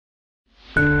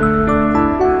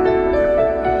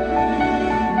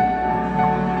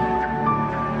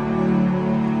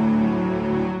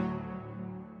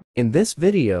In this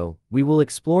video, we will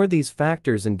explore these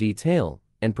factors in detail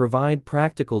and provide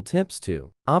practical tips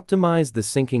to optimize the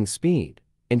syncing speed,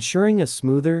 ensuring a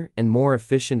smoother and more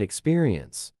efficient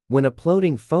experience when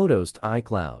uploading photos to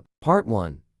iCloud. Part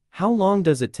 1. How long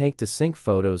does it take to sync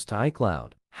photos to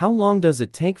iCloud? How long does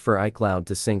it take for iCloud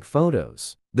to sync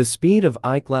photos? The speed of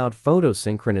iCloud photo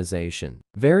synchronization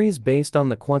varies based on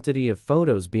the quantity of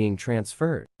photos being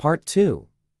transferred. Part 2.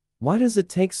 Why does it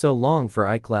take so long for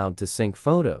iCloud to sync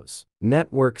photos?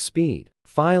 Network speed,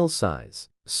 file size,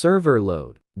 server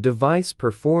load, device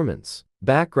performance,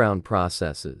 background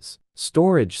processes,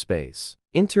 storage space,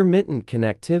 intermittent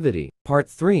connectivity. Part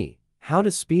 3. How to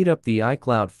speed up the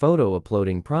iCloud photo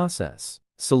uploading process.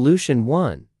 Solution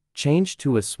 1. Change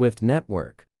to a Swift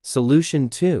network. Solution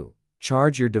 2.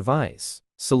 Charge your device.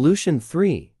 Solution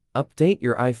 3. Update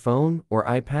your iPhone or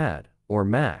iPad or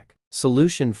Mac.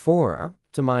 Solution 4.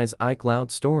 Optimize iCloud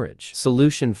storage.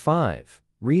 Solution 5.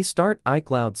 Restart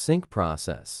iCloud sync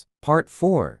process. Part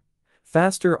 4.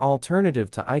 Faster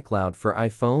alternative to iCloud for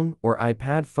iPhone or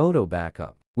iPad photo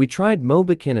backup. We tried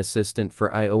Mobikin Assistant for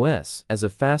iOS as a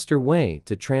faster way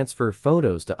to transfer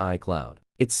photos to iCloud.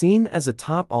 It's seen as a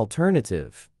top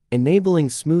alternative, enabling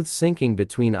smooth syncing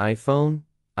between iPhone,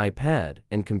 iPad,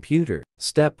 and computer.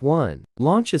 Step 1.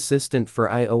 Launch Assistant for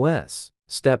iOS.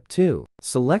 Step 2.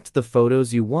 Select the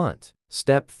photos you want.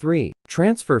 Step 3.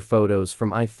 Transfer photos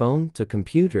from iPhone to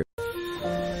computer.